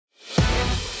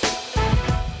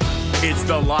It's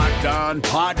the Locked On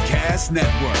Podcast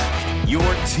Network, your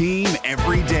team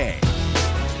every day.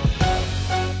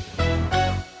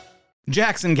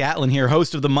 Jackson Gatlin here,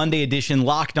 host of the Monday edition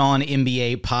Locked On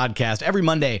NBA podcast. Every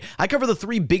Monday, I cover the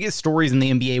three biggest stories in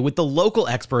the NBA with the local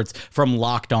experts from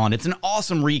Locked On. It's an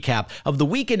awesome recap of the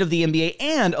weekend of the NBA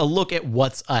and a look at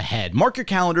what's ahead. Mark your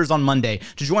calendars on Monday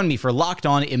to join me for Locked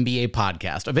On NBA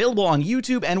podcast, available on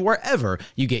YouTube and wherever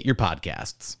you get your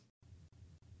podcasts.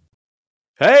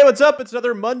 Hey, what's up? It's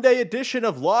another Monday edition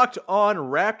of Locked On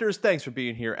Raptors. Thanks for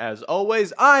being here as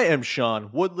always. I am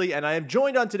Sean Woodley, and I am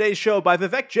joined on today's show by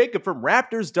Vivek Jacob from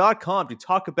Raptors.com to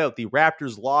talk about the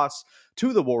Raptors' loss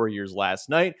to the Warriors last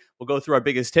night. We'll go through our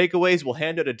biggest takeaways. We'll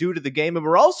hand out a due to the game, and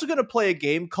we're also going to play a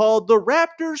game called the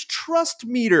Raptors Trust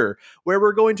Meter, where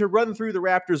we're going to run through the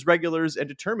Raptors regulars and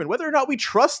determine whether or not we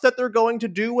trust that they're going to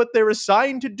do what they're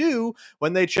assigned to do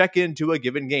when they check into a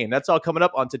given game. That's all coming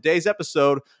up on today's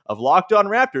episode of Locked On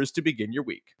Raptors to begin your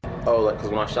week. Oh, because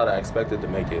when I shot, I expected to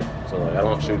make it. So, I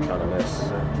don't shoot trying to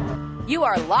miss. You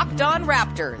are Locked On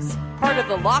Raptors, part of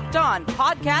the Locked On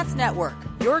Podcast Network,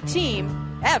 your team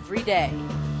every day.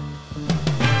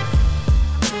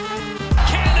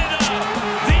 Canada,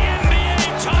 the NBA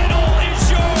title is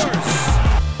yours.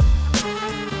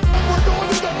 We're going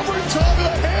to the overtime of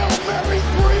the Hail Mary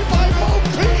 3 by Mo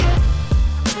Pete.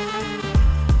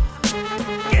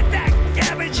 Get that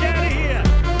garbage out of here.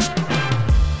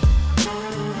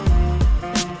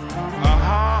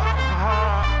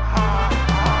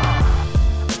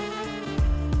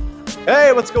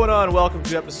 Hey, what's going on? Welcome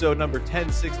to episode number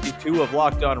 1062 of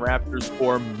Locked On Raptors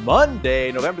for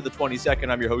Monday, November the 22nd.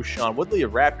 I'm your host, Sean Woodley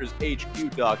of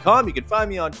RaptorsHQ.com. You can find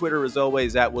me on Twitter, as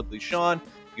always, at WoodleySean.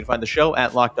 You can find the show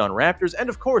at Locked On Raptors. And,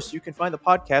 of course, you can find the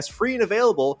podcast free and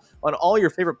available on all your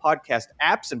favorite podcast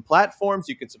apps and platforms.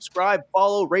 You can subscribe,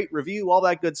 follow, rate, review, all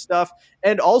that good stuff.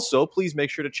 And also, please make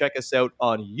sure to check us out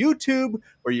on YouTube,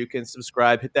 where you can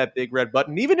subscribe, hit that big red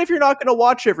button. Even if you're not going to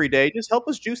watch every day, just help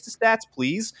us juice the stats,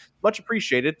 please. Much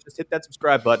appreciated. Just hit that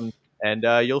subscribe button, and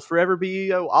I'll forever be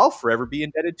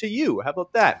indebted to you. How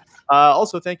about that?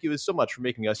 Also, thank you so much for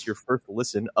making us your first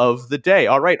listen of the day.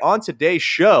 All right, on today's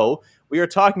show, we are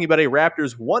talking about a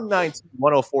Raptors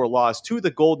 119-104 loss to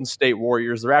the Golden State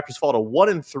Warriors. The Raptors fall to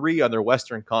 1-3 on their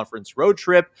Western Conference road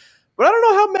trip. But I don't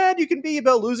know how mad you can be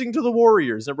about losing to the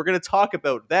Warriors, and we're going to talk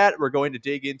about that. We're going to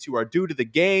dig into our due to the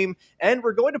game, and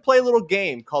we're going to play a little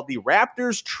game called the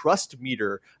Raptors Trust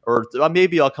Meter, or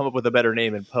maybe I'll come up with a better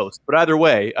name in post. But either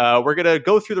way, we're going to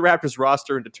go through the Raptors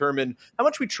roster and determine how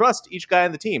much we trust each guy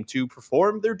on the team to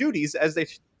perform their duties as they,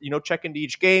 check into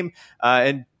each game.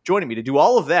 And joining me to do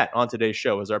all of that on today's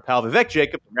show is our pal Vivek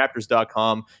Jacob from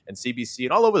Raptors.com and CBC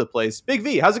and all over the place. Big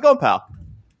V, how's it going, pal?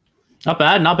 Not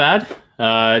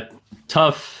bad.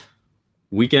 Tough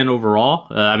weekend overall.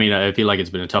 I feel like it's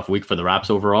been a tough week for the Raps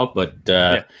overall, but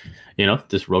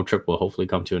this road trip will hopefully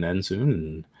come to an end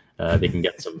soon, and they can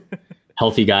get some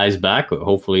healthy guys back.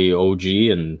 Hopefully, OG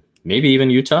and maybe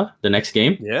even Utah the next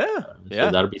game. So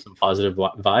that'll be some positive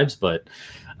vibes. But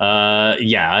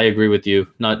I agree with you.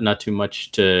 Not too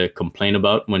much to complain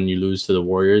about when you lose to the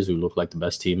Warriors, who look like the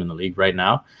best team in the league right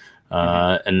now.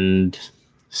 And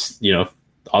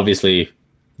obviously,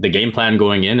 the game plan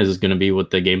going in is going to be what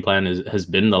the game plan has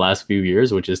been the last few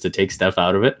years, which is to take Steph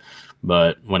out of it.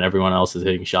 But when everyone else is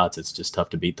hitting shots, it's just tough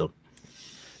to beat them.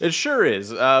 It sure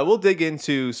is. We'll dig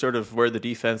into sort of where the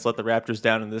defense let the Raptors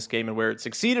down in this game and where it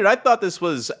succeeded. I thought this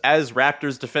was, as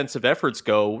Raptors' defensive efforts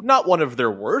go, not one of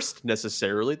their worst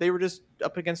necessarily. They were just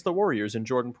up against the Warriors, and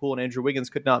Jordan Poole and Andrew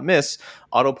Wiggins could not miss.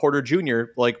 Otto Porter Jr.,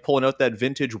 pulling out that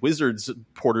vintage Wizards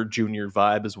Porter Jr.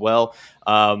 vibe as well.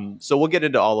 So we'll get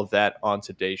into all of that on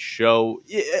today's show.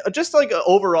 Just an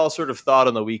overall sort of thought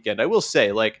on the weekend, I will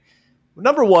say,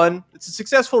 number one, it's a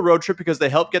successful road trip because they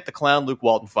helped get the clown Luke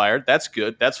Walton fired. That's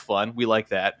good. That's fun. We like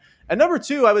that. And number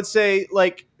two, I would say,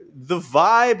 the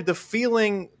vibe, the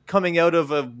feeling coming out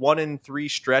of a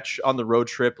 1-3 stretch on the road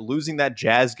trip, losing that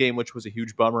Jazz game, which was a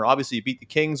huge bummer. Obviously, you beat the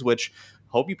Kings, which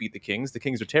hope you beat the Kings. The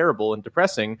Kings are terrible and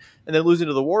depressing. And then losing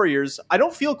to the Warriors, I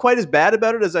don't feel quite as bad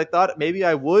about it as I thought maybe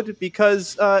I would,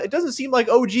 because it doesn't seem like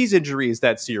OG's injury is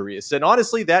that serious. And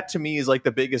honestly, that to me is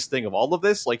the biggest thing of all of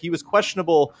this. He was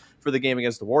questionable for the game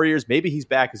against the Warriors. Maybe he's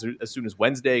back as soon as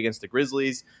Wednesday against the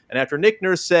Grizzlies. And after Nick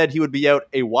Nurse said he would be out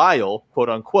a while, quote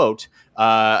unquote,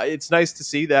 it's nice to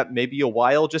see that maybe a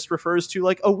while just refers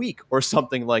to a week or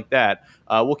something like that.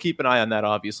 We'll keep an eye on that,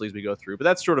 obviously, as we go through. But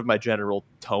that's sort of my general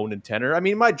tone and tenor.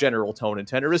 My general tone and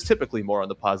tenor is typically more on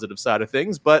the positive side of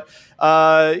things. But,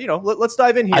 let's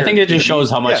dive in here. I think it just shows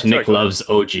how much Nick loves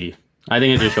OG.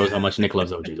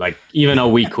 Even a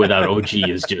week without OG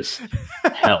is just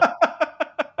hell.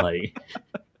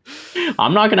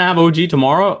 I'm not gonna have OG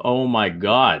tomorrow. Oh my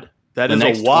god, That the is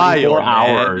next a while, 24 man.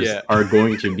 hours Yeah. are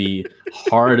going to be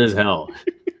hard as hell.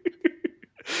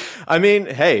 I mean,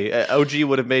 hey, OG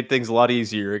would have made things a lot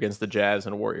easier against the Jazz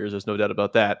and Warriors. There's no doubt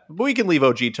about that. But we can leave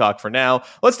OG talk for now.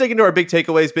 Let's dig into our big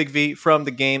takeaways, Big V, from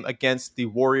the game against the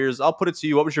Warriors. I'll put it to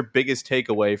you. What was your biggest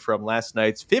takeaway from last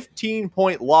night's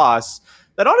 15-point loss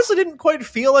that honestly didn't quite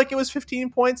feel like it was 15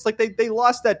 points? Like they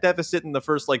lost that deficit in the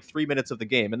first 3 minutes of the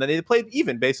game, and then they played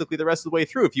even basically the rest of the way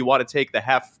through. If you want to take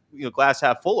the glass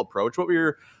half full approach, what were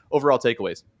your overall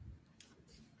takeaways?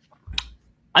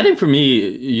 I think for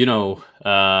me,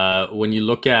 when you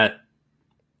look at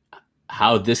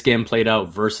how this game played out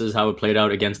versus how it played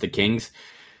out against the Kings,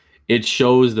 it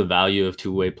shows the value of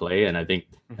two-way play. And I think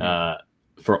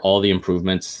for all the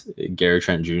improvements Gary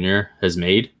Trent Jr. has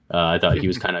made, I thought he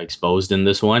was kind of exposed in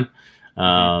this one.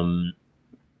 And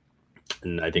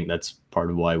I think that's part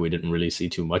of why we didn't really see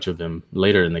too much of him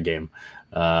later in the game.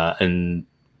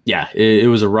 It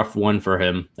was a rough one for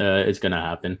him. It's going to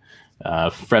happen.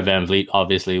 Fred VanVleet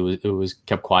obviously was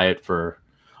kept quiet for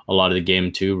a lot of the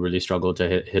game too. Really struggled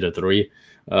to hit a three,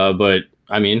 but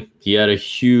I mean he had a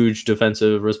huge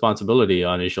defensive responsibility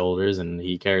on his shoulders, and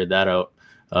he carried that out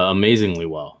amazingly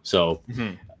well. So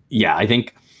I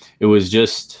think it was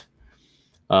just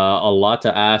a lot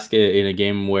to ask in a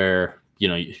game where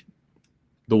the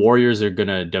Warriors are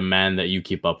gonna demand that you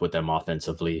keep up with them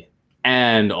offensively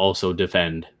and also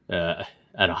defend at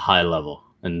a high level,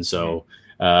 and so.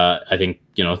 I think,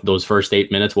 those first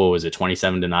 8 minutes, what was it,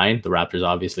 27-9? The Raptors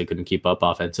obviously couldn't keep up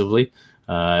offensively.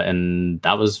 And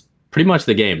that was pretty much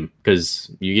the game, because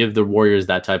you give the Warriors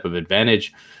that type of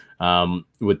advantage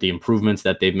with the improvements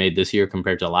that they've made this year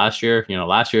compared to last year.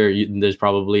 Last year, there's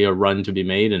probably a run to be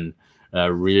made and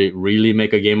really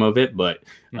make a game of it. But,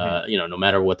 no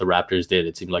matter what the Raptors did,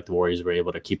 it seemed like the Warriors were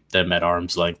able to keep them at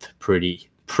arm's length pretty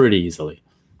easily.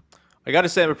 I got to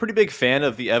say, I'm a pretty big fan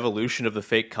of the evolution of the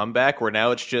fake comeback, where now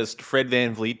it's just Fred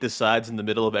VanVleet decides in the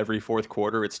middle of every fourth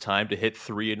quarter it's time to hit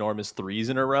 3 enormous threes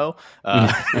in a row.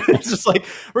 It's just like,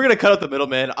 we're going to cut out the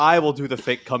middleman. I will do the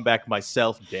fake comeback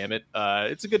myself, damn it.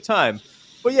 It's a good time.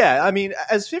 But yeah, I mean,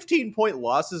 as 15-point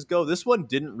losses go, this one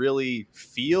didn't really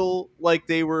feel like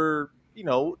they were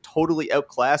totally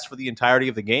outclassed for the entirety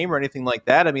of the game or anything like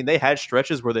that. I mean, they had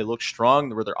stretches where they looked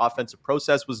strong, where their offensive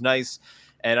process was nice.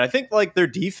 And I think their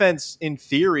defense, in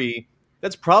theory,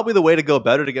 that's probably the way to go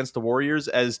about it against the Warriors.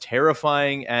 As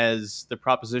terrifying as the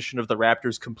proposition of the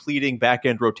Raptors completing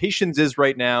back-end rotations is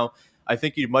right now, I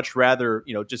think you'd much rather,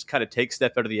 just kind of take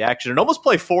step out of the action and almost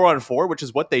play 4-on-4, which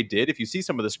is what they did. If you see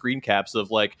some of the screen caps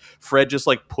of Fred just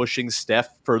pushing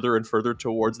Steph further and further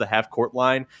towards the half court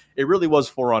line, it really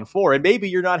was 4-on-4. And maybe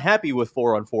you're not happy with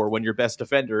 4-on-4 when your best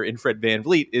defender in Fred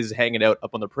VanVleet is hanging out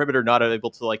up on the perimeter, not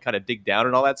able to kind of dig down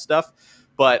and all that stuff.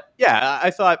 But yeah, I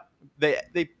thought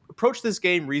they approached this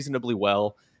game reasonably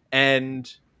well.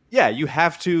 And yeah, you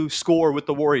have to score with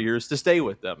the Warriors to stay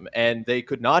with them. And they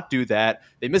could not do that.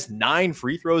 They missed 9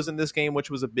 free throws in this game,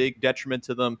 which was a big detriment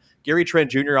to them. Gary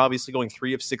Trent Jr. obviously going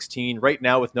 3 of 16. Right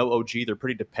now with no OG, they're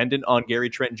pretty dependent on Gary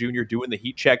Trent Jr. doing the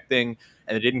heat check thing.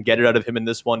 And they didn't get it out of him in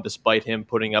this one, despite him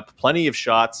putting up plenty of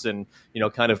shots and,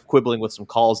 kind of quibbling with some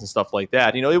calls and stuff like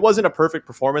that. It wasn't a perfect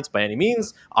performance by any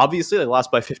means. Obviously, they lost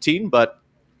by 15, but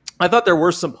I thought there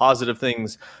were some positive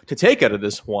things to take out of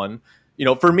this one.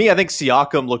 For me, I think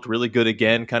Siakam looked really good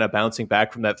again, kind of bouncing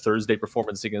back from that Thursday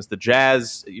performance against the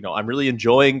Jazz. I'm really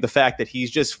enjoying the fact that he's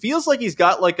just feels like he's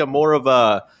got a more of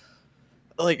a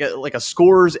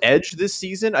scorer's edge this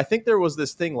season. I think there was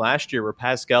this thing last year where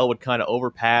Pascal would kind of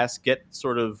overpass, get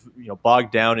sort of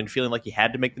bogged down and feeling like he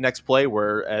had to make the next play,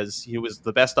 whereas he was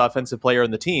the best offensive player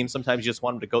on the team. Sometimes you just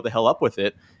want him to go the hell up with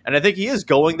it. And I think he is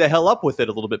going the hell up with it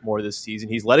a little bit more this season.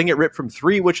 He's letting it rip from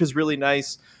 3, which is really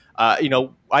nice.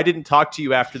 I didn't talk to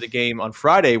you after the game on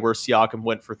Friday where Siakam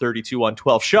went for 32 on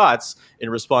 12 shots in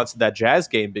response to that Jazz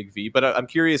game, Big V. But I'm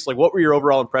curious, what were your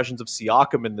overall impressions of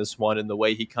Siakam in this one and the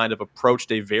way he kind of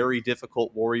approached a very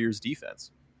difficult Warriors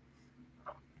defense?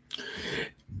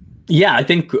 Yeah, I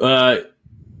think, the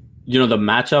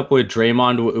matchup with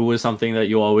Draymond was something that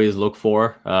you always look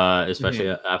for, especially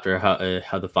after how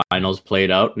the finals played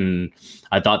out. And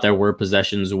I thought there were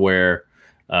possessions where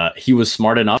he was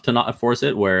smart enough to not force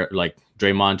it, where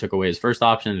Draymond took away his first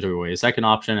option, took away his second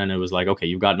option, and it was okay,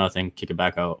 you've got nothing, kick it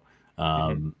back out,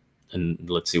 and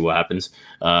let's see what happens.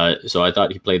 So I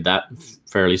thought he played that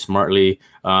fairly smartly.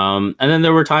 And then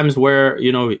there were times where,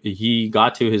 he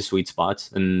got to his sweet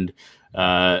spots and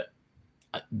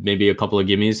maybe a couple of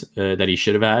gimmies that he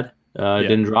should have had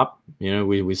didn't drop.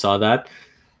 We saw that.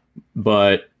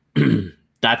 But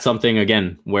that's something,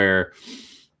 again, where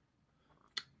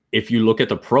if you look at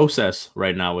the process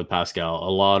right now with Pascal, a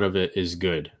lot of it is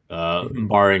good,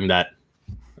 barring that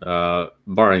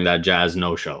Jazz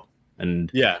no show.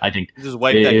 And Yeah, I think just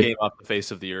wipe that game off the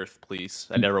face of the earth, please.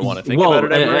 I never want to think about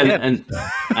it ever again.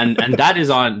 And that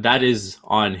is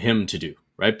on him to do,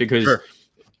 right? Because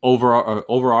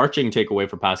overarching takeaway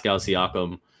for Pascal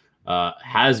Siakam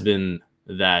has been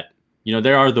that,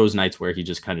 there are those nights where he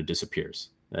just kind of disappears,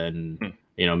 and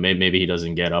maybe he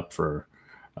doesn't get up for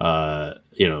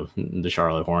the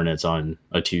Charlotte Hornets on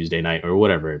a Tuesday night or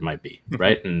whatever it might be,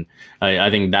 right? And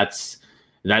I think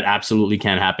that absolutely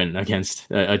can't happen against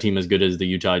a team as good as the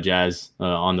Utah Jazz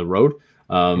on the road.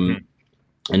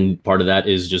 And part of that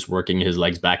is just working his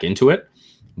legs back into it.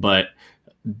 But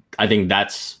I think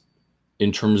that's,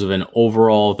 in terms of an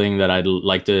overall thing that I'd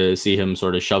like to see him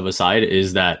sort of shove aside,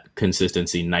 is that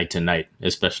consistency night to night,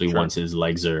 especially once his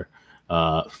legs are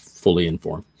fully in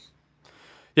form.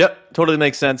 Yep, totally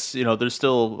makes sense. There's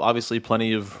still obviously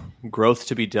plenty of growth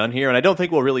to be done here, and I don't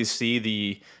think we'll really see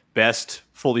the best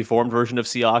fully formed version of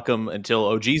Siakam until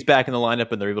OG's back in the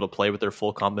lineup and they're able to play with their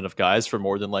full complement of guys for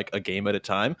more than like a game at a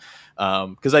time.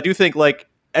 Because I do think like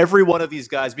every one of these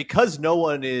guys, because no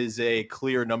one is a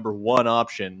clear number one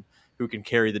option who can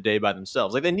carry the day by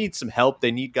themselves, like they need some help.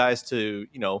 They need guys to,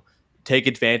 take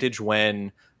advantage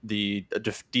when the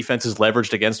defense is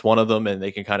leveraged against one of them and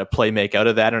they can kind of make out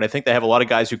of that. And I think they have a lot of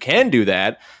guys who can do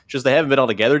that, just they haven't been all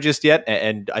together just yet.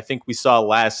 And I think we saw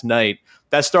last night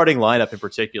that starting lineup in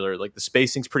particular, like the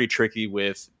spacing's pretty tricky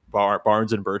with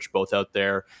Barnes and Birch both out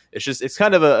there. It's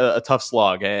kind of a tough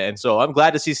slog. And so I'm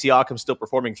glad to see Siakam still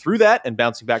performing through that and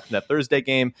bouncing back from that Thursday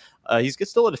game. He's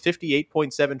still at a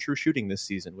 58.7 true shooting this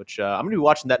season, which I'm going to be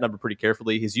watching that number pretty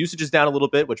carefully. His usage is down a little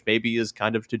bit, which maybe is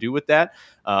kind of to do with that.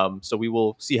 So we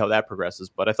will see how that progresses.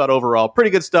 But I thought overall, pretty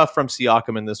good stuff from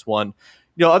Siakam in this one.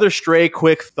 Other stray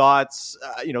quick thoughts,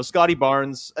 Scotty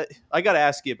Barnes. I got to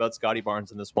ask you about Scotty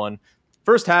Barnes in this one.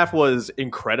 First half was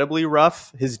incredibly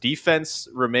rough. His defense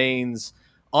remains,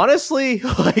 honestly,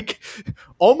 like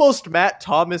almost Matt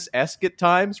Thomas-esque at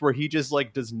times, where he just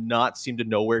like does not seem to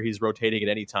know where he's rotating at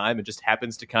any time and just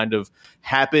happens to kind of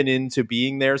happen into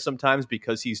being there sometimes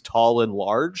because he's tall and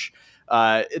large.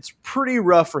 It's pretty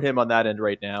rough for him on that end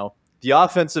right now. The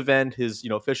offensive end, his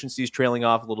efficiency is trailing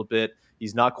off a little bit.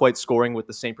 He's not quite scoring with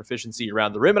the same proficiency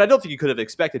around the rim. And I don't think you could have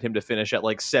expected him to finish at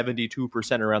like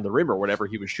 72% around the rim or whatever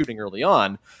he was shooting early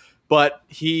on. But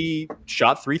he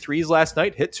shot 3 threes last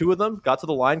night, hit 2 of them, got to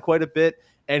the line quite a bit.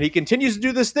 And he continues to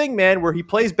do this thing, man, where he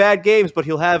plays bad games, but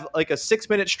he'll have like a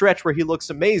 6-minute stretch where he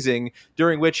looks amazing,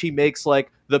 during which he makes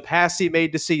like the pass he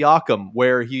made to Siakam,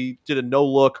 where he did a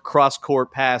no-look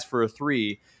cross-court pass for a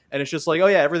 3. And it's just like, oh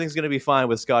yeah, everything's going to be fine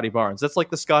with Scotty Barnes. That's like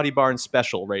the Scotty Barnes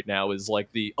special right now, is like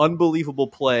the unbelievable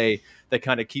play that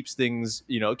kind of keeps things,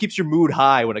 keeps your mood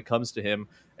high when it comes to him.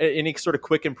 Any sort of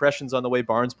quick impressions on the way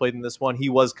Barnes played in this one? He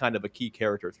was kind of a key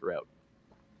character throughout.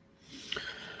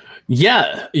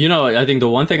 Yeah, I think the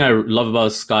one thing I love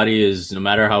about Scotty is no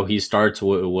matter how he starts,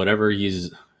 whatever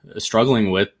he's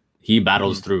struggling with, he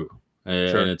battles through.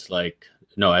 And it's like,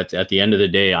 no, at the end of the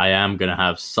day, I am going to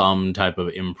have some type of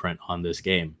imprint on this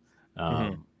game.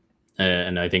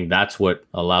 And I think that's what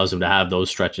allows him to have those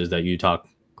stretches that you talk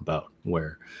about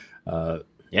where,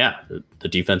 the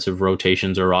defensive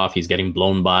rotations are off. He's getting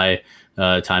blown by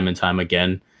time and time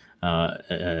again.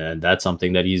 And that's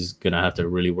something that he's going to have to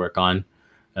really work on.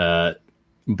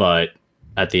 But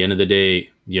at the end of the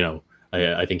day,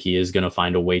 I think he is going to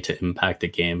find a way to impact the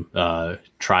game,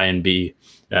 try and be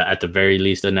at the very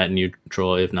least a net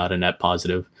neutral, if not a net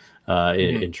positive,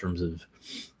 in terms of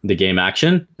the game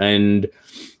action. And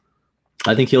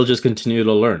I think he'll just continue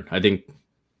to learn. I think,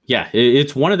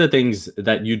 it's one of the things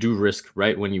that you do risk,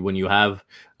 right? When you have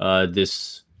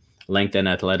this length and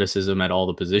athleticism at all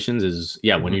the positions is,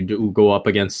 when you do go up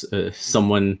against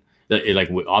someone like,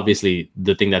 obviously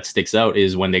the thing that sticks out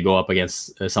is when they go up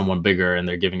against someone bigger and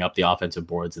they're giving up the offensive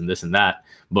boards and this and that.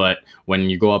 But when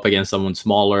you go up against someone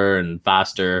smaller and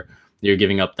faster, you're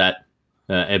giving up that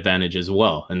advantage as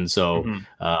well. And so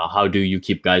how do you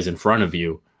keep guys in front of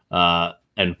you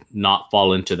and not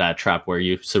fall into that trap where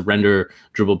you surrender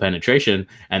dribble penetration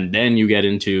and then you get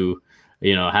into,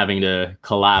 having to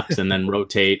collapse and then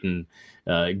rotate and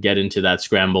get into that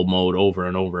scramble mode over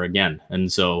and over again.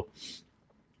 And so,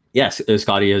 yes,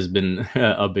 Scotty has been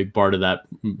a big part of that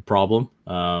problem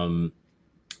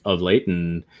of late.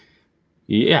 And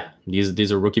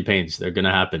these are rookie pains. They're going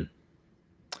to happen.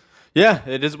 Yeah,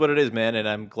 it is what it is, man. And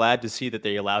I'm glad to see that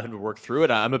they allow him to work through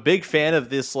it. I'm a big fan of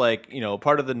this,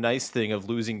 part of the nice thing of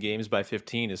losing games by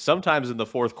 15 is sometimes in the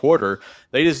fourth quarter,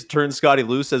 they just turn Scotty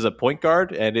loose as a point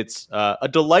guard, and it's a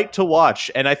delight to watch.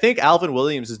 And I think Alvin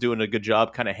Williams is doing a good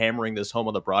job kind of hammering this home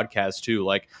on the broadcast, too.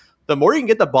 Like, the more you can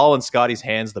get the ball in Scotty's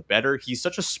hands, the better. He's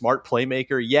such a smart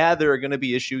playmaker. Yeah, there are going to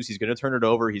be issues. He's going to turn it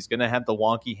over. He's going to have the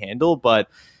wonky handle, but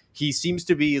he seems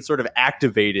to be sort of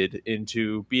activated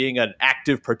into being an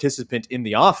active participant in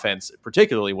the offense,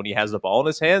 particularly when he has the ball in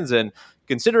his hands. And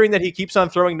considering that he keeps on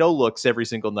throwing no looks every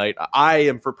single night, I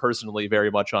am personally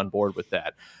very much on board with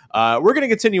that. We're going to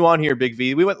continue on here, Big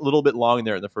V. We went a little bit long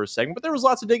there in the first segment, but there was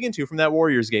lots to dig into from that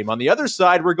Warriors game. On the other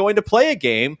side, we're going to play a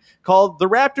game called the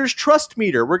Raptors Trust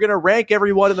Meter. We're going to rank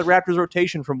everyone in the Raptors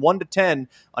rotation from 1 to 10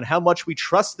 on how much we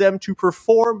trust them to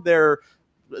perform their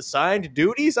assigned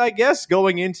duties, I guess,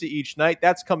 going into each night.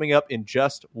 That's coming up in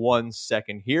just 1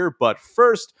 second here. But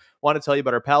first, want to tell you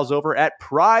about our pals over at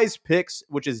Prize Picks,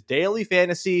 which is daily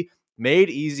fantasy made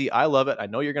easy. I love it. I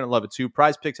know you're going to love it too.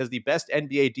 Prize Picks has the best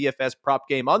NBA DFS prop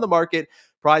game on the market.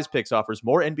 Prize Picks offers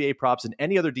more NBA props than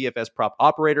any other DFS prop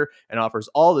operator and offers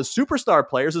all the superstar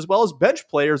players as well as bench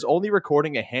players, only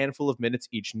recording a handful of minutes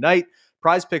each night.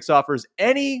 Prize Picks offers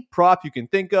any prop you can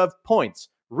think of: points,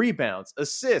 rebounds,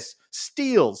 assists,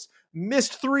 steals,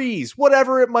 missed threes,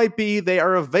 whatever it might be, they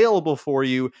are available for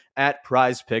you at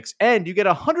Prize Picks. And you get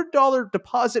a $100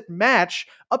 deposit match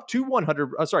up to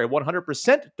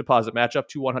 100% deposit match up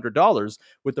to $100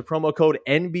 with the promo code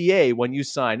NBA when you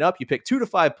sign up. You pick 2 to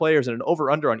 5 players and an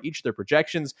over-under on each of their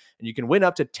projections, and you can win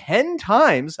up to 10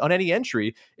 times on any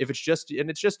entry if it's just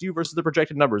you versus the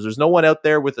projected numbers. There's no one out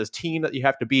there with a team that you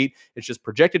have to beat. It's just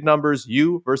projected numbers,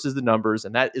 you versus the numbers,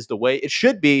 and that is the way it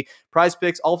should be. Prize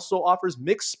Picks also offers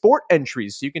mixed sport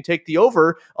entries, so you can take the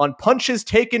over on punches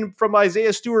taken from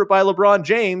Isaiah Stewart by LeBron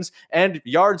James and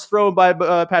yards thrown by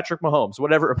Patrick Mahomes.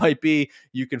 Whatever it might be,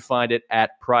 you can find it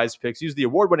at Prize Picks. Use the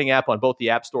award-winning app on both the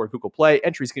App Store and Google Play.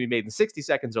 Entries can be made in 60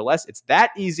 seconds or less. It's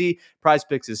that easy. Prize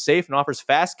Picks is safe and offers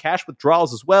fast cash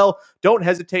withdrawals as well. Don't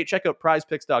hesitate. Check out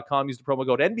prizepicks.com. Use the promo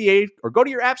code NBA or go to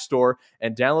your App Store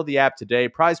and download the app today.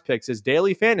 Prize Picks is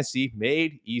daily fantasy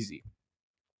made easy.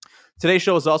 Today's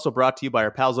show is also brought to you by our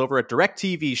pals over at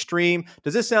DirecTV Stream.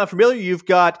 Does this sound familiar? You've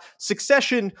got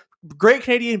Succession, Great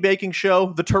Canadian Baking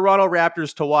Show, the Toronto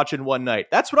Raptors to watch in one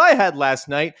night. That's what I had last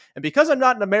night. And because I'm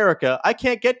not in America, I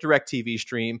can't get DirecTV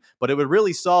Stream, but it would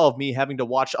really solve me having to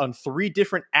watch on 3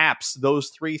 different apps those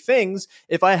 3 things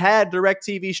if I had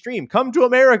DirecTV Stream. Come to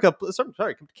America. Come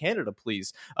to Canada,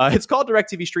 please. It's called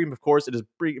DirecTV Stream, of course. It is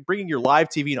bringing your live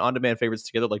TV and on-demand favorites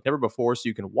together like never before, so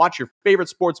you can watch your favorite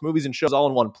sports, movies, and shows all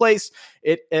in one place.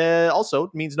 It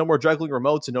also means no more juggling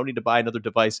remotes and no need to buy another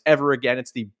device ever again.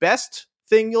 It's the best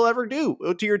thing you'll ever do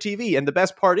to your TV. And the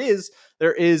best part is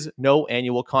there is no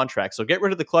annual contract. So get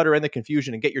rid of the clutter and the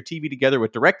confusion and get your TV together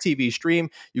with DirecTV Stream.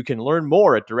 You can learn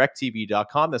more at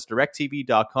directtv.com. That's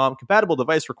directtv.com. Compatible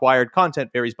device required.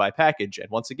 Content varies by package. And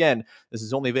once again, this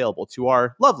is only available to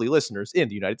our lovely listeners in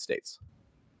the United States.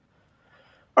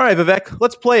 All right, Vivek,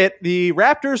 let's play it. The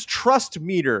Raptors Trust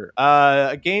Meter,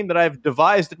 a game that I've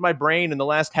devised in my brain in the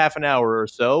last half an hour or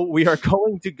so. We are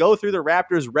going to go through the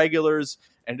Raptors regulars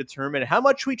and determine how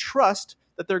much we trust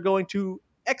that they're going to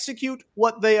execute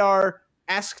what they are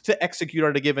asked to execute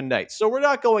on a given night. So we're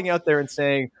not going out there and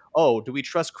saying, oh, do we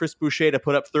trust Chris Boucher to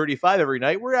put up 35 every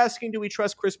night? We're asking, do we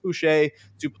trust Chris Boucher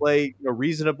to play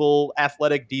reasonable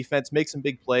athletic defense, make some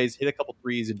big plays, hit a couple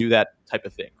threes, and do that type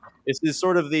of thing? This is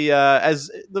sort of the, as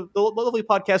the lovely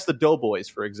podcast, The Doughboys,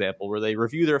 for example, where they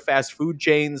review their fast food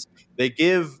chains. They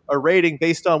give a rating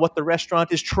based on what the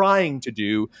restaurant is trying to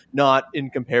do, not in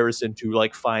comparison to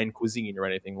like fine cuisine or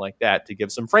anything like that, to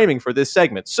give some framing for this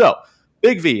segment. So,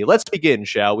 Big V, let's begin,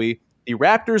 shall we? The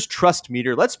Raptors Trust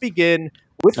Meter. Let's begin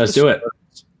with Let's do it.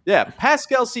 Yeah,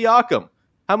 Pascal Siakam.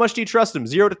 How much do you trust him,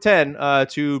 0 to 10,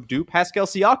 to do Pascal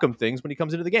Siakam things when he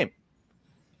comes into the game?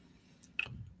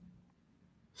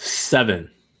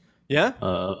 7. Yeah?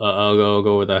 I'll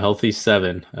go with a healthy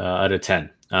 7 out of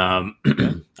 10.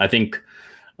 I think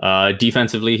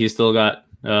defensively he's still got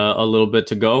a little bit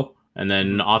to go, and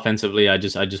then offensively I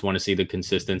just want to see the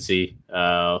consistency.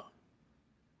 That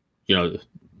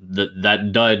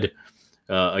dud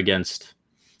against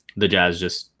the Jazz,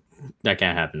 just that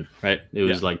can't happen, right? It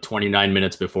was like 29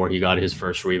 minutes before he got his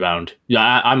first rebound.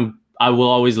 Yeah, I will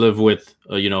always live with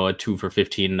a 2 for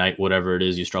 15 night, whatever it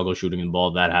is. You struggle shooting the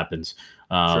ball, that happens.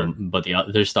 Sure. But the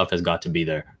other stuff has got to be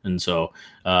there, and so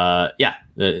I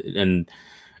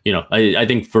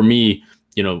think for me,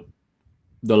 the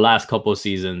last couple of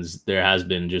seasons there has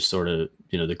been just sort of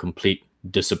the complete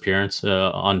disappearance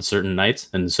on certain nights,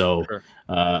 and so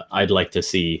I'd like to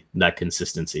see that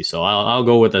consistency. So I'll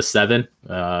go with a 7.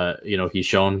 He's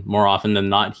shown more often than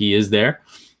not he is there,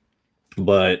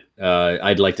 but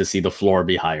I'd like to see the floor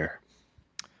be higher.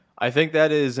 I think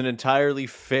that is an entirely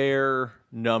fair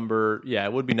number. Yeah,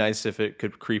 it would be nice if it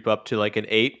could creep up to like an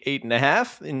 8,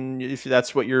 8.5. And if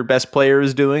that's what your best player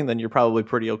is doing, then you're probably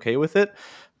pretty okay with it.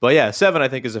 But yeah, 7 I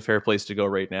think is a fair place to go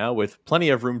right now, with plenty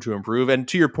of room to improve. And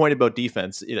to your point about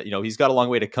defense, he's got a long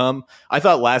way to come. I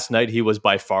thought last night he was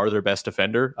by far their best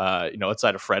defender.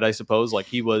 Outside of Fred, I suppose. Like,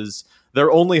 he was their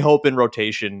only hope in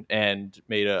rotation and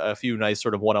made a few nice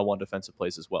sort of one-on-one defensive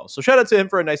plays as well. So shout out to him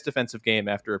for a nice defensive game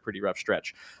after a pretty rough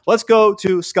stretch. Let's go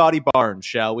to Scotty Barnes,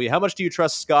 shall we? How much do you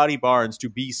trust Scotty Barnes to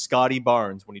be Scotty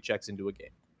Barnes when he checks into a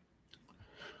game?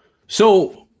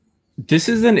 So this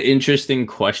is an interesting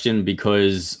question,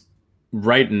 because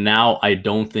right now I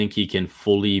don't think he can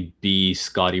fully be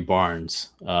Scotty Barnes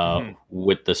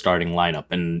with the starting lineup.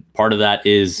 And part of that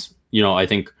is, I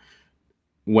think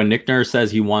when Nick Nurse says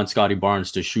he wants Scotty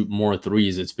Barnes to shoot more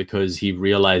threes, it's because he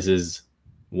realizes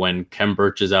when Khem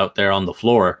Birch is out there on the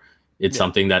floor, it's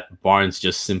something that Barnes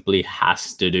just simply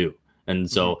has to do. And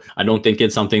so I don't think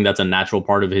it's something that's a natural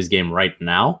part of his game right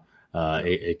now.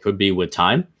 It could be with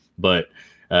time, but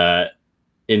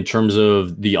in terms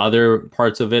of the other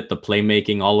parts of it, the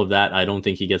playmaking, all of that, I don't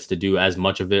think he gets to do as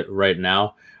much of it right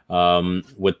now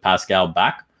with Pascal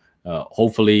back.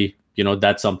 Hopefully,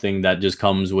 that's something that just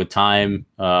comes with time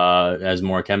as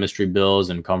more chemistry builds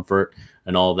and comfort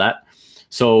and all of that.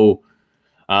 So,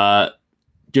 I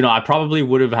probably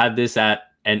would have had this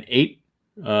at an 8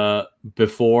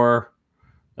 before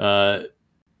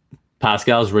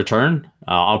Pascal's return.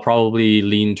 I'll probably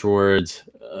lean towards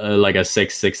like a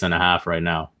 6, 6.5 right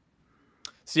now.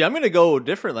 See, I'm going to go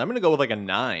differently. I'm going to go with like a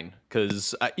 9,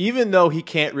 because even though he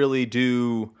can't really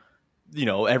do,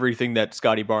 everything that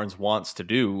Scotty Barnes wants to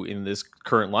do in this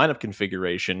current lineup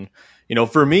configuration,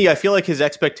 for me, I feel like his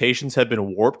expectations have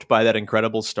been warped by that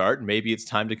incredible start. And maybe it's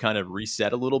time to kind of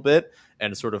reset a little bit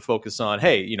and sort of focus on,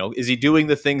 hey, is he doing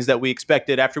the things that we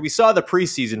expected after we saw the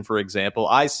preseason, for example?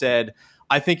 I said,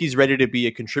 I think he's ready to be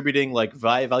a contributing, like,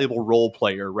 valuable role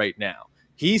player right now.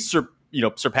 He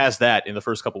surpassed that in the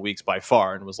first couple of weeks by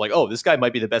far, and was like, oh, this guy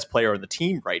might be the best player on the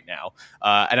team right now.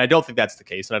 And I don't think that's the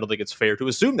case, and I don't think it's fair to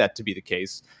assume that to be the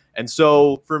case. And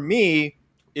so for me,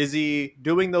 is he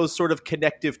doing those sort of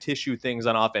connective tissue things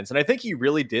on offense? And I think he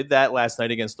really did that last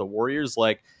night against the Warriors.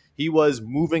 Like, he was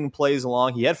moving plays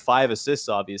along. He had 5 assists,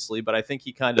 obviously, but I think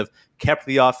he kind of kept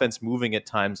the offense moving at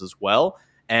times as well.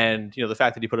 And, the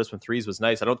fact that he put us some threes was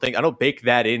nice. I don't bake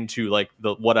that into like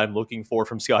what I'm looking for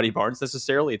from Scotty Barnes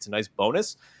necessarily. It's a nice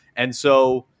bonus. And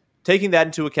so taking that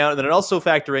into account, and then also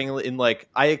factoring in, like,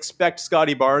 I expect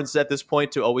Scotty Barnes at this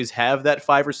point to always have that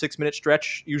 5 or 6 minute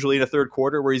stretch, usually in a third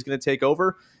quarter, where he's going to take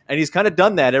over. And he's kind of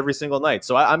done that every single night.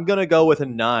 So I'm going to go with a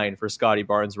 9 for Scotty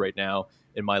Barnes right now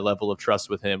in my level of trust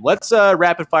with him. Let's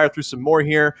rapid fire through some more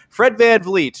here. Fred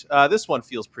VanVleet. This one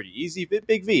feels pretty easy.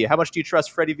 Big V, how much do you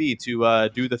trust Freddie V to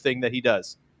do the thing that he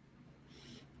does?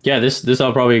 Yeah, this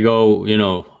I'll probably go,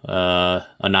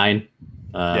 a 9.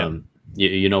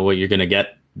 You know what you're going to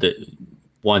get.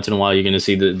 Once in a while, you're going to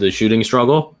see the shooting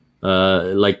struggle,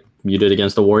 like you did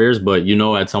against the Warriors. But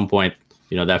at some point,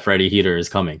 that Freddie heater is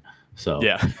coming. So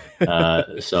yeah,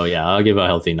 I'll give a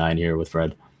healthy 9 here with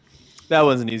Fred. That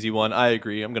one's an easy one. I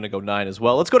agree. I'm going to go 9 as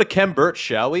well. Let's go to Khem Birch,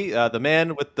 shall we? The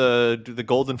man with the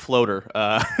golden floater.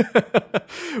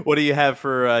 What do you have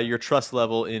for your trust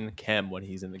level in Khem when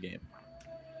he's in the game?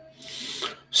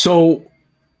 So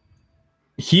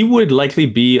he would likely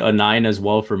be a 9 as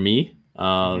well for me.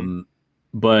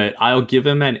 But I'll give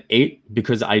him an 8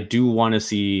 because I do want to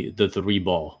see the 3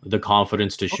 ball, the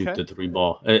confidence to shoot the 3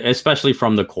 ball, especially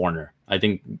from the corner. I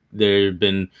think there have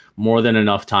been more than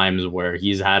enough times where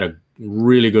he's had a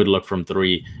really good look from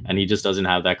 3, and he just doesn't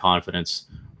have that confidence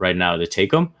right now to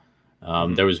take them.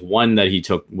 There was one that he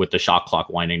took with the shot clock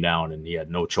winding down, and he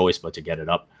had no choice but to get it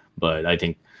up. But I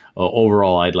think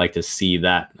overall, I'd like to see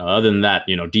that. Other than that,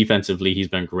 defensively, he's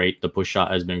been great. The push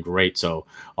shot has been great. So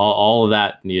all of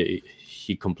that,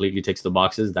 he completely ticks the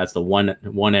boxes. That's the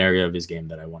one area of his game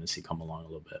that I want to see come along a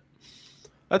little bit.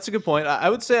 That's a good point. I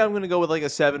would say I'm going to go with like a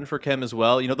 7 for Khem as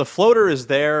well. The floater is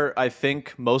there, I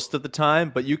think, most of the time,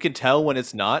 but you can tell when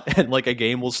it's not. And like a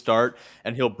game will start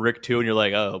and he'll brick 2 and you're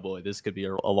like, oh boy, this could be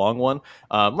a long one.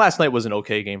 Last night was an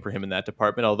okay game for him in that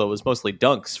department, although it was mostly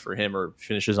dunks for him or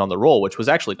finishes on the roll, which was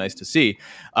actually nice to see.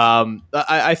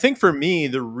 I think for me,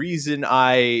 the reason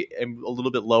I am a little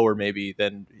bit lower maybe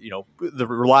than, the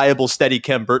reliable, steady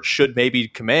Khem Birch should maybe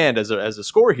command as a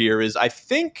score here is I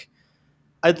think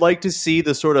I'd like to see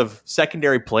the sort of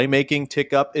secondary playmaking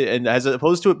tick up, and as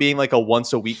opposed to it being like a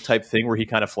once a week type thing where he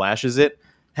kind of flashes it,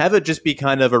 have it just be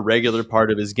kind of a regular part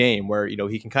of his game where,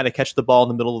 he can kind of catch the ball in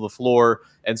the middle of the floor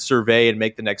and survey and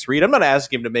make the next read. I'm not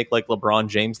asking him to make like LeBron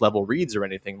James level reads or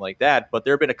anything like that, but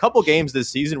there have been a couple games this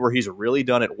season where he's really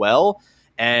done it well,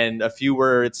 and a few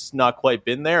where it's not quite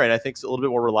been there. And I think it's a little bit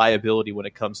more reliability when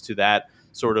it comes to that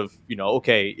sort of,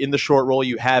 okay, in the short roll,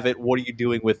 you have it. What are you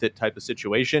doing with it type of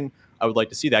situation? I would like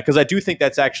to see that, because I do think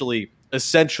that's actually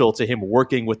essential to him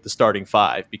working with the starting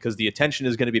five, because the attention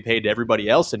is going to be paid to everybody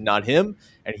else and not him.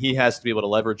 And he has to be able to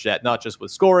leverage that, not just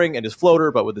with scoring and his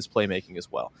floater, but with his playmaking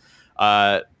as well.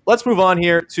 Let's move on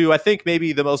here to, I think,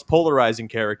 maybe the most polarizing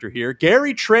character here,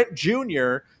 Gary Trent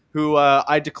Jr., who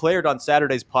I declared on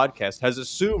Saturday's podcast has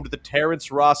assumed the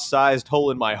Terrence Ross-sized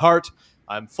hole in my heart.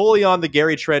 I'm fully on the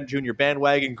Gary Trent Jr.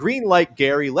 bandwagon. Green light,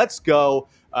 Gary. Let's go.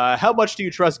 How much do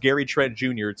you trust Gary Trent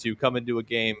Jr. to come into a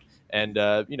game and,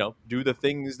 do the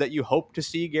things that you hope to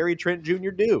see Gary Trent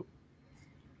Jr. do?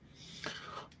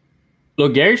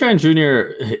 Look, Gary Trent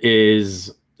Jr.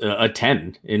 is a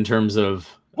 10 in terms of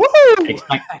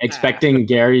expecting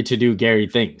Gary to do Gary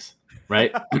things,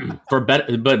 right? For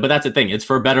better, but that's the thing. It's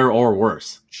for better or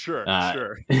worse. Sure.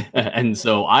 And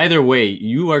so either way,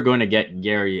 you are going to get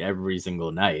Gary every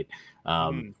single night.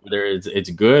 Whether it's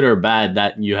good or bad,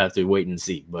 that you have to wait and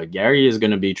see. But Gary is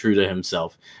going to be true to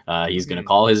himself. He's going to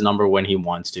call his number when he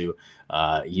wants to.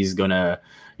 He's going to,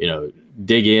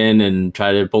 dig in and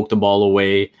try to poke the ball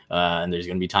away. And there's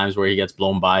going to be times where he gets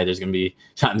blown by. There's going to be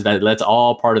times that's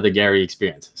all part of the Gary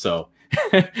experience. So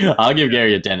I'll give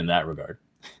Gary a 10 in that regard.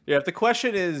 Yeah, if the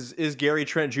question is Gary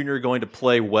Trent Jr. going to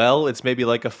play well, it's maybe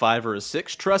like a 5 or a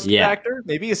 6 trust factor,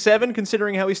 maybe a 7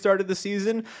 considering how he started the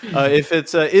season. If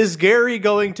it's is Gary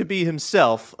going to be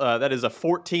himself, that is a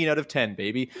 14 out of 10,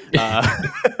 baby.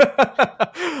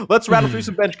 Let's rattle through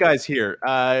some bench guys here.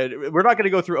 We're not going to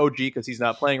go through OG because he's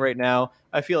not playing right now.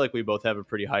 I feel like we both have a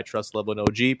pretty high trust level in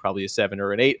OG, probably a 7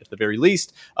 or an 8 at the very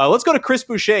least. Let's go to Chris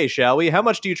Boucher, shall we? How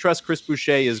much do you trust Chris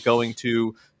Boucher is going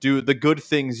to do the good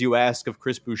things you ask of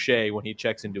Chris Boucher when he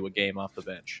checks into a game off the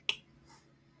bench?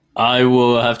 I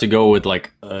will have to go with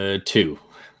like 2.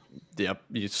 Yep,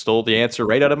 you stole the answer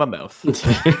right out of my mouth.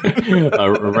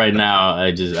 Right now,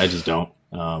 I just don't.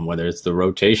 Whether it's the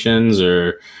rotations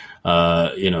or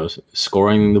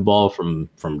scoring the ball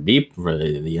from deep for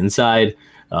the inside,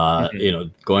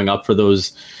 going up for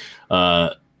those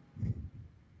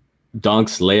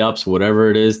dunks, layups, whatever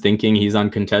it is, thinking he's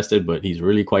uncontested, but he's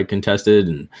really quite contested,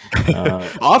 and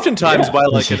oftentimes by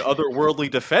like an otherworldly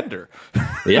defender.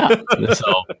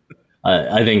 So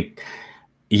I think,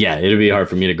 it'd be hard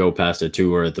for me to go past a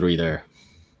 2 or a 3 there.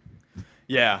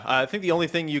 Yeah, I think the only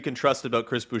thing you can trust about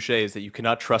Chris Boucher is that you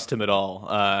cannot trust him at all.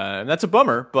 And that's a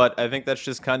bummer, but I think that's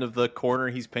just kind of the corner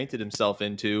he's painted himself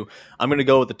into. I'm going to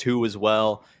go with a 2 as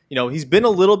well. He's been a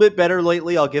little bit better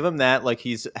lately. I'll give him that. Like,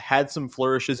 he's had some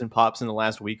flourishes and pops in the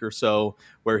last week or so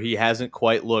where he hasn't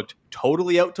quite looked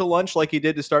totally out to lunch like he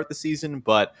did to start the season,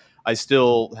 but I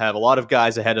still have a lot of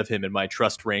guys ahead of him in my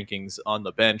trust rankings on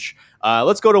the bench.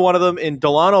 Let's go to one of them in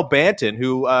Delano Banton,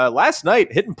 who last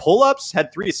night hitting pull-ups,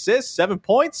 had 3 assists, 7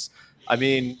 points. I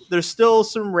mean, there's still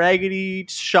some raggedy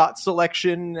shot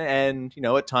selection, and,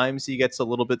 at times he gets a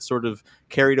little bit sort of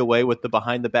carried away with the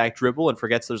behind-the-back dribble and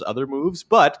forgets there's other moves.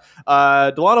 But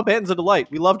Delano Banton's a delight.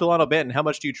 We love Delano Banton. How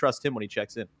much do you trust him when he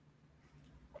checks in?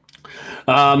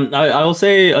 I will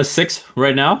say a 6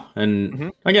 right now,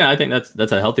 and again, I think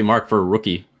that's a healthy mark for a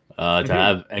rookie. To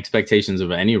have expectations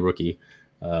of any rookie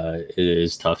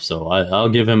is tough. So I'll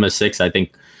give him a 6. I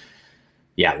think,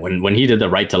 when he did the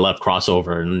right to left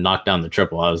crossover and knocked down the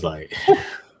triple, I was like,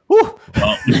 well,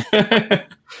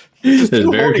 there's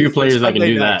very few players that can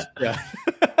do that.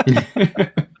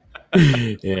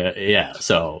 Yeah.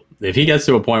 So if he gets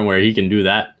to a point where he can do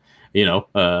that,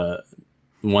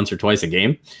 once or twice a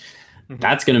game,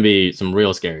 that's going to be some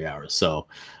real scary hours. So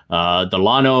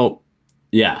Delano,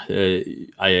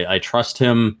 I trust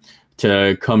him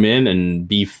to come in and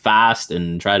be fast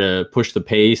and try to push the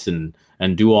pace and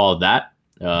do all of that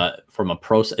from a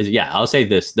process. I'll say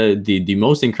this. The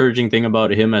most encouraging thing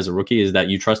about him as a rookie is that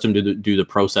you trust him to do the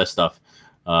process stuff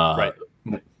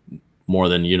more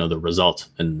than, the result.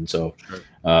 And so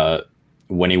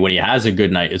when he has a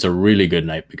good night, it's a really good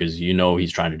night because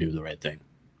he's trying to do the right thing.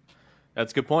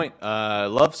 That's a good point.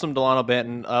 Love some Delano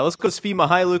Banton. Let's go to Svi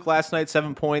Mihailuk last night,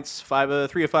 7 points, 3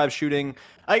 of 5 shooting.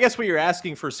 I guess what you're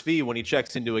asking for Svi when he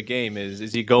checks into a game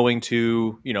is he going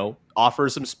to, offer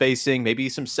some spacing, maybe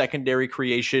some secondary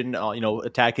creation,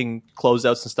 attacking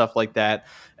closeouts and stuff like that?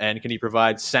 And can he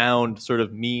provide sound, sort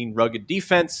of mean, rugged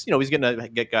defense? He's going to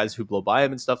get guys who blow by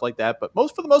him and stuff like that. But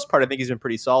for the most part, I think he's been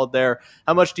pretty solid there.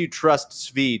 How much do you trust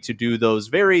Svi to do those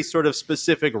very sort of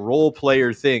specific role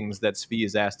player things that Svi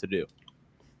is asked to do?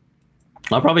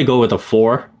 I'll probably go with a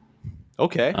 4.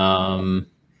 Okay.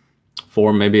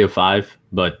 4, maybe a 5.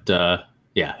 But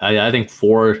I think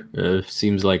 4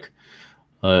 seems like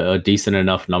a decent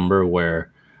enough number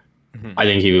where I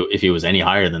think if he was any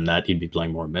higher than that, he'd be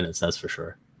playing more minutes. That's for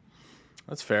sure.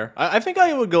 That's fair. I think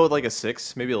I would go with like a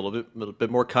 6, maybe a little bit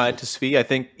more kind to Svi. I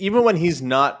think even when he's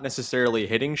not necessarily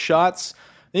hitting shots,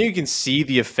 then you can see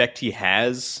the effect he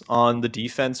has on the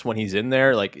defense when he's in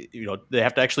there. Like, they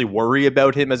have to actually worry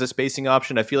about him as a spacing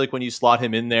option. I feel like when you slot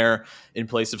him in there in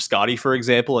place of Scotty, for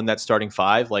example, in that starting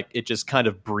 5, like it just kind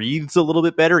of breathes a little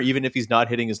bit better, even if he's not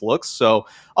hitting his looks. So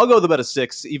I'll go with about a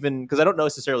 6, even because I don't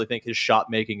necessarily think his shot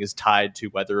making is tied to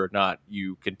whether or not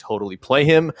you can totally play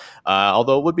him.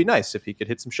 Although it would be nice if he could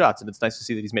hit some shots. And it's nice to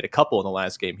see that he's made a couple in the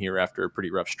last game here after a pretty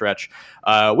rough stretch.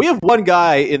 We have one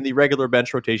guy in the regular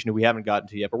bench rotation who we haven't gotten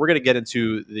to yet, but we're going to get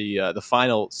into the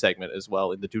final segment as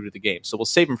well in the due to the game. So we'll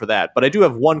save him for that. But I do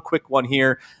have one quick one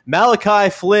here. Malachi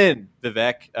Flynn,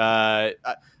 Vivek.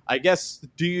 I guess,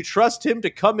 do you trust him to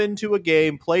come into a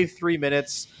game, play 3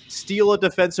 minutes, steal a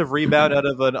defensive rebound out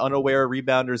of an unaware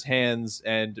rebounder hands,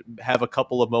 and have a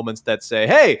couple of moments that say,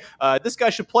 hey, this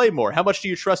guy should play more? How much do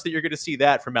you trust that you're going to see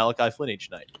that from Malachi Flynn each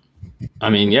night? I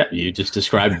mean, yeah, you just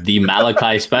described the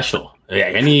Malachi special.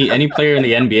 Any player in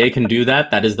the NBA can do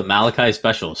that. That is the Malachi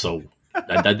special. So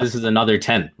this is another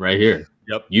 10 right here.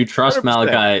 Yep. You trust 100%.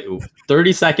 Malachi.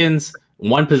 30 seconds,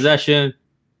 1 possession,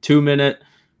 2 minute,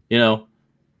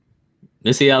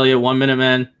 Missy Elliott, 1 minute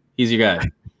man. He's your guy.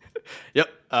 Yep.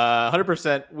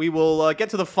 100%. We will get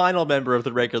to the final member of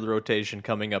the regular rotation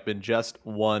coming up in just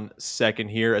 1 second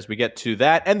here as we get to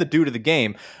that and the due to the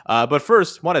game. But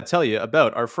first, want to tell you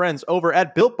about our friends over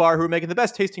at Built Bar who are making the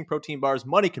best tasting protein bars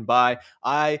money can buy.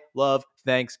 I love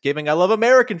Thanksgiving. I love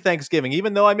American Thanksgiving.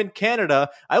 Even though I'm in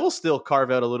Canada, I will still carve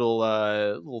out a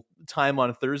little time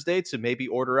on Thursday to maybe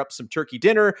order up some turkey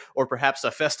dinner or perhaps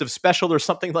a festive special or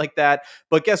something like that.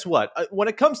 But guess what? When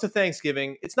it comes to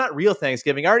Thanksgiving, it's not real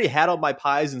Thanksgiving. I already had all my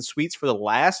pies and sweets for the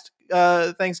last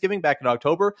Thanksgiving back in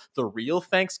October, the real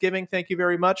Thanksgiving. Thank you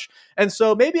very much. And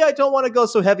so maybe I don't want to go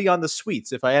so heavy on the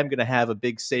sweets if I am going to have a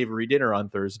big savory dinner on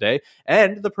Thursday.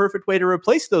 And the perfect way to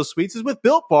replace those sweets is with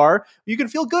Built Bar. You can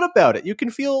feel good about it. You can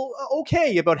feel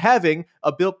okay about having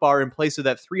a Built Bar in place of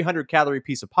that 300 calorie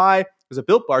piece of pie. Because a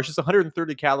Built Bar is just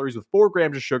 130 calories with 4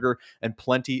 grams of sugar and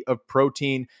plenty of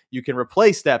protein. You can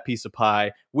replace that piece of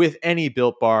pie with any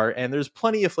Built Bar, and there's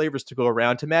plenty of flavors to go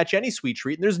around to match any sweet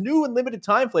treat. And there's new and limited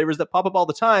time flavors that pop up all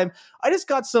the time. I just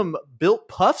got some Built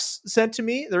Puffs sent to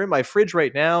me. They're in my fridge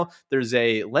right now. There's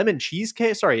a lemon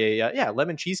cheesecake.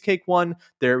 Lemon cheesecake one.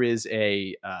 There is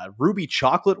a ruby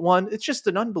chocolate one. It's just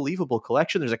an unbelievable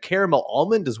collection. There's a caramel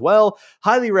almond as well.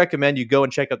 Highly recommend you go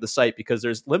and check out the site because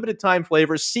there's limited time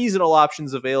flavors, seasonal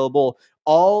options available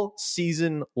all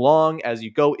season long as you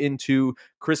go into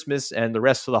Christmas and the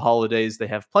rest of the holidays. They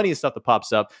have plenty of stuff that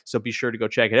pops up, so be sure to go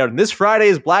check it out. And this Friday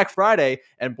is Black Friday,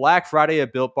 and Black Friday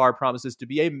at Built Bar promises to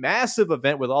be a massive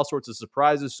event with all sorts of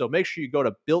surprises, so make sure you go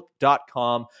to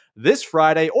built.com this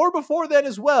Friday or before then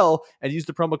as well and use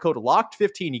the promo code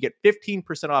LOCKED15. You get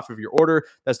 15% off of your order.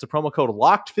 That's the promo code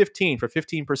LOCKED15 for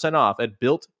 15% off at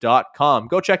built.com.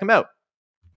 Go check them out.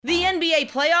 The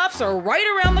NBA playoffs are right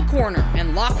around the corner,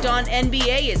 and Locked On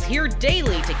NBA is here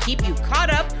daily to keep you caught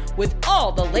up with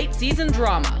all the late season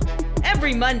drama.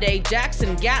 Every Monday,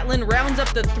 Jackson Gatlin rounds up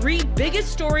the 3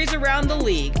 biggest stories around the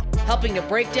league, helping to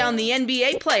break down the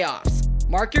NBA playoffs.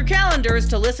 Mark your calendars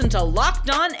to listen to Locked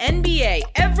On NBA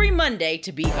every Monday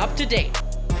to be up to date.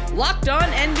 Locked On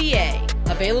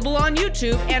NBA, available on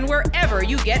YouTube and wherever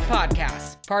you get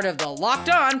podcasts. Part of the Locked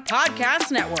On Podcast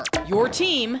Network, your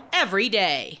team every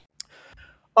day.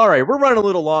 All right, we're running a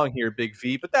little long here, Big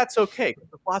V, but that's okay.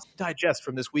 There's lots to digest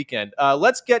from this weekend.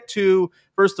 Let's get to,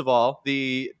 first of all,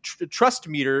 the trust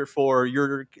meter for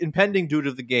your impending due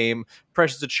to the game,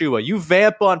 Precious Achiuwa. You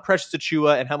vamp on Precious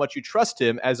Achiuwa and how much you trust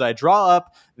him as I draw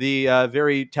up the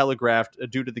very telegraphed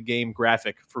due to the game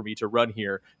graphic for me to run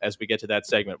here as we get to that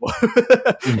segment.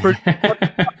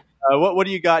 What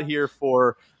do you got here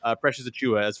for Precious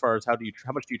Achiuwa as far as how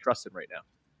much do you trust him right now?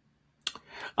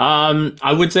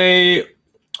 I would say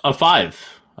a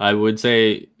 5. I would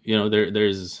say,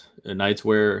 there's nights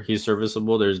where he's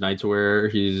serviceable. There's nights where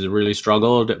he's really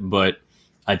struggled. But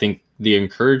I think the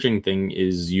encouraging thing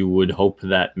is you would hope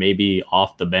that maybe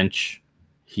off the bench,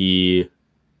 he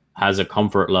has a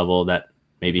comfort level that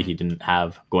maybe he didn't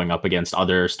have going up against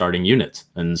other starting units.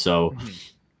 And so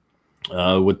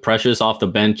with Precious off the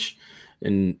bench,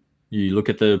 and you look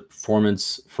at the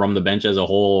performance from the bench as a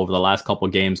whole over the last couple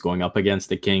of games, going up against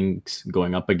the Kings,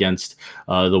 going up against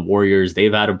the Warriors,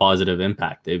 they've had a positive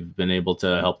impact. They've been able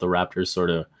to help the Raptors sort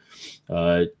of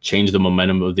change the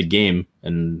momentum of the game.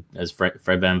 And as Fred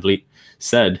VanVleet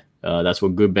said, that's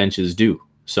what good benches do.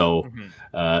 So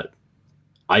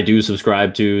I do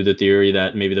subscribe to the theory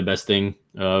that maybe the best thing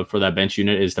for that bench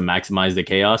unit is to maximize the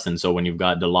chaos. And so when you've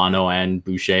got Delano and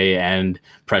Boucher and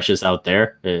Precious out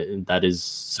there, that is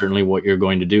certainly what you're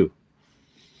going to do.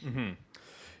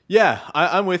 Yeah,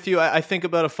 I'm with you. I think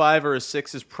about a 5 or a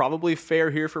 6 is probably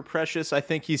fair here for Precious. I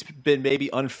think he's been maybe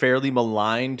unfairly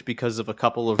maligned because of a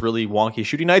couple of really wonky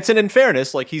shooting nights. And in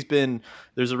fairness, like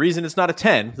there's a reason it's not a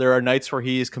 10. There are nights where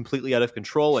he is completely out of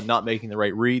control and not making the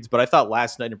right reads. But I thought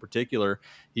last night in particular,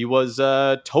 he was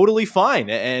totally fine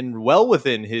and well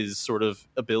within his sort of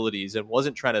abilities and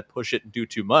wasn't trying to push it and do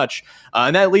too much.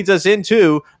 And that leads us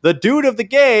into the dude of the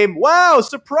game. Wow,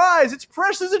 surprise! It's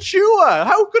Precious Achiuwa.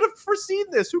 How could have foreseen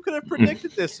this? Who could have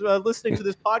predicted this listening to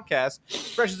this podcast?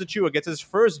 Precious Achiuwa gets his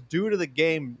first dude of the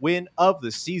game win of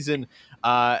the season.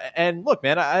 And look,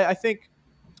 man, I think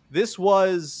this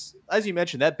was, as you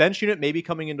mentioned, that bench unit maybe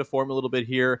coming into form a little bit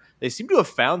here. They seem to have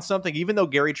found something, even though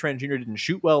Gary Trent Jr. didn't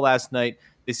shoot well last night.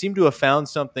 They seem to have found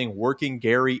something working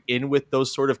Gary in with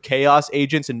those sort of chaos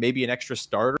agents and maybe an extra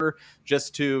starter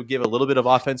just to give a little bit of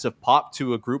offensive pop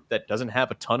to a group that doesn't have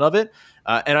a ton of it.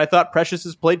 And I thought Precious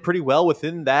has played pretty well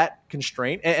within that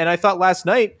constraint. And I thought last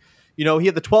night, he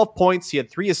had the 12 points. He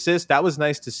had 3 assists. That was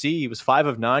nice to see. He was 5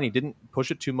 of 9. He didn't push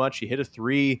it too much. He hit a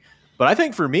 3. But I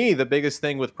think for me, the biggest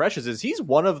thing with Precious is he's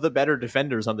one of the better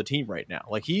defenders on the team right now.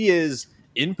 Like, he is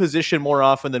in position more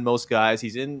often than most guys.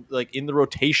 He's in the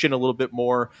rotation a little bit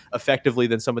more effectively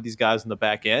than some of these guys in the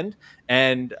back end.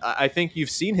 And I think you've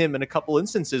seen him in a couple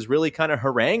instances really kind of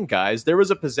harangue guys. There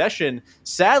was a possession,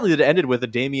 sadly, that ended with a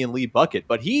Damian Lee bucket,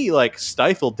 but he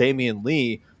stifled Damian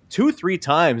Lee 2-3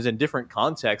 times in different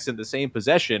contexts in the same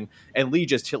possession, and Lee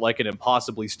just hit an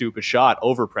impossibly stupid shot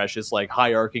over Precious,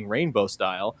 high arcing rainbow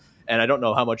style. And I don't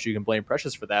know how much you can blame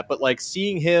Precious for that, but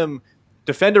seeing him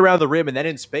defend around the rim and then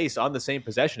in space on the same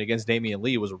possession against Damian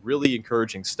Lee was really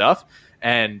encouraging stuff.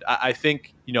 And I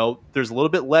think, there's a little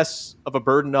bit less of a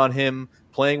burden on him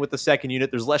playing with the second unit.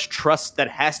 There's less trust that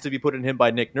has to be put in him by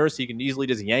Nick Nurse. He can easily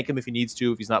just yank him if he needs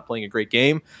to, if he's not playing a great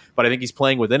game. But I think he's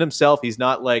playing within himself. He's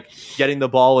not getting the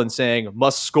ball and saying,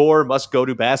 must score, must go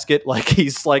to basket.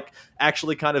 He's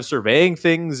actually kind of surveying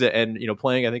things and,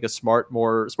 playing, I think, a smarter,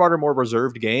 more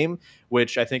reserved game,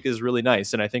 which I think is really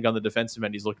nice. And I think on the defensive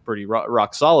end, he's looked pretty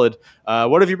rock solid.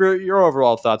 What have your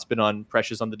overall thoughts been on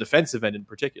Precious on the defensive end in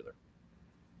particular?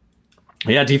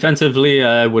 Yeah, defensively,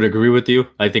 I would agree with you.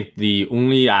 I think the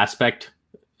only aspect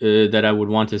that I would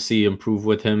want to see improve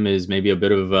with him is maybe a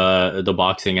bit of the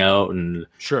boxing out and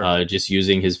just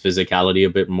using his physicality a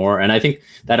bit more. And I think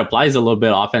that applies a little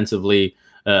bit offensively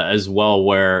as well,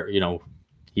 where,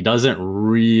 he doesn't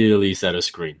really set a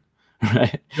screen.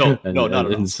 Right? No, not at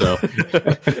all. And so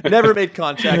never made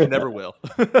contact, never will.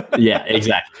 Yeah,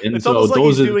 exactly. And it's almost like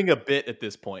he's doing a bit at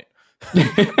this point.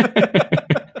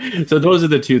 So those are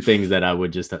the two things that I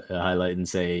would just highlight and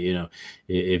say,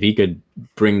 if he could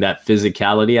bring that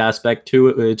physicality aspect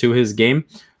to his game,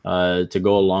 to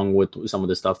go along with some of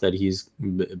the stuff that he's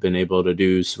been able to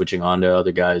do, switching on to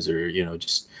other guys or,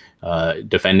 just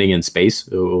defending in space,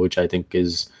 which I think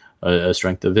is a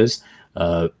strength of his.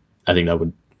 I think that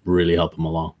would really help him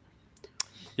along.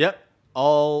 Yep.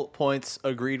 All points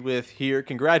agreed with here.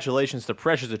 Congratulations to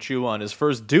Precious Achiuwa on his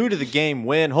first due to the game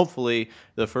win. Hopefully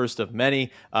the first of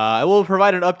many. I will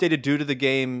provide an updated due to the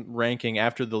game ranking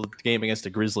after the game against the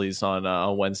Grizzlies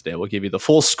on Wednesday. We'll give you the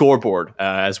full scoreboard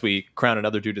as we crown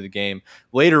another due to the game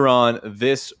later on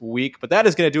this week. But that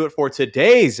is going to do it for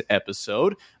today's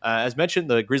episode. As mentioned,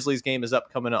 the Grizzlies game is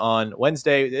upcoming on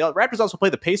Wednesday. The Raptors also play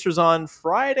the Pacers on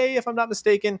Friday, if I'm not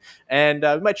mistaken. And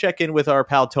we might check in with our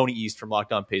pal Tony East from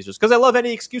Locked On Pacers, because I love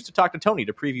any excuse to talk to Tony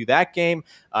to preview that game.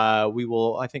 We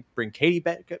will, I think, bring Katie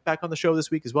back on the show this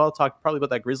week as well. Talk probably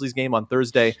about that Grizzlies game on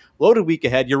Thursday. Loaded week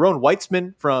ahead. Yaron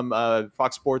Weitzman from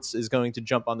Fox Sports is going to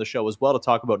jump on the show as well to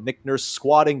talk about Nick Nurse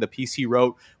squatting, the piece he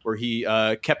wrote where he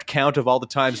kept count of all the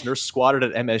times Nurse squatted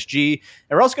at MSG.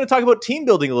 And we're also going to talk about team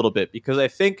building a little bit, because I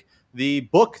think the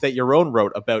book that Yaron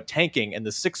wrote about tanking and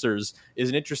the Sixers is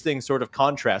an interesting sort of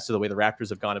contrast to the way the Raptors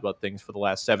have gone about things for the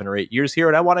last 7 or 8 years here.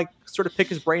 And I want to sort of pick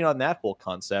his brain on that whole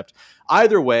concept.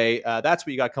 Either way, that's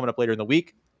what you got coming up later in the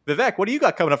week. Vivek, what do you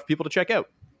got coming up for people to check out?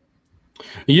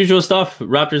 The usual stuff,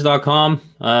 Raptors.com.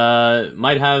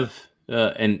 Might have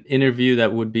an interview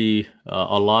that would be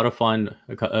a lot of fun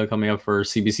coming up for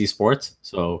CBC Sports.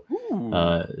 So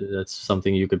that's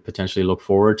something you could potentially look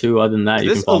forward to. Other than that,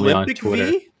 you can follow Olympic me on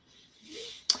Twitter. V?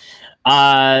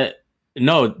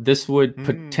 No, this would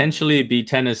potentially be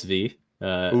tennis V.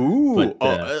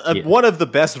 One of the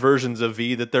best versions of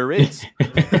V that there is.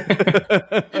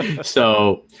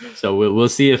 So we'll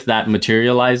see if that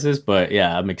materializes. But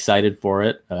yeah, I'm excited for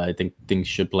it. I think things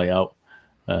should play out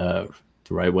the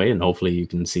right way, and hopefully you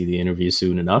can see the interview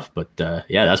soon enough. But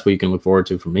yeah, that's what you can look forward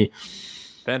to from me.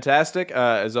 Fantastic.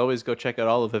 As always, go check out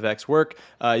all of Vivek's work.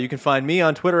 You can find me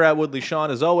on Twitter at WoodleySean.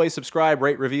 As always, subscribe,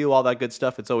 rate, review, all that good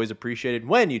stuff. It's always appreciated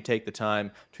when you take the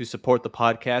time to support the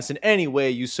podcast in any way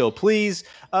you so please.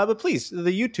 But please,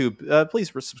 the YouTube,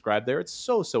 please subscribe there. It's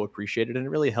so appreciated, and it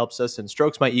really helps us and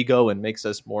strokes my ego and makes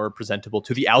us more presentable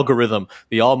to the algorithm,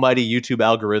 the almighty YouTube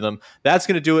algorithm. That's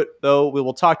going to do it, though. We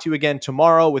will talk to you again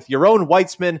tomorrow with Yaron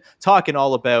Weitzman talking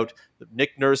all about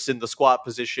Nick Nurse in the squat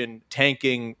position,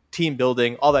 tanking, team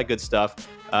building, all that good stuff.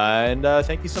 And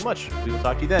thank you so much. We will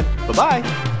talk to you then. Bye-bye.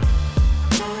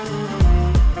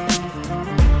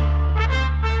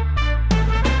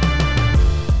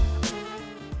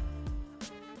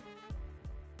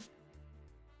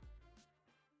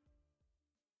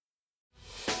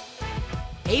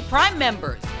 Hey, Prime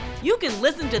members, you can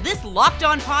listen to this Locked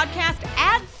On podcast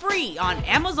ad-free on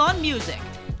Amazon Music.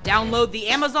 Download the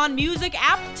Amazon Music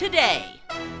app today.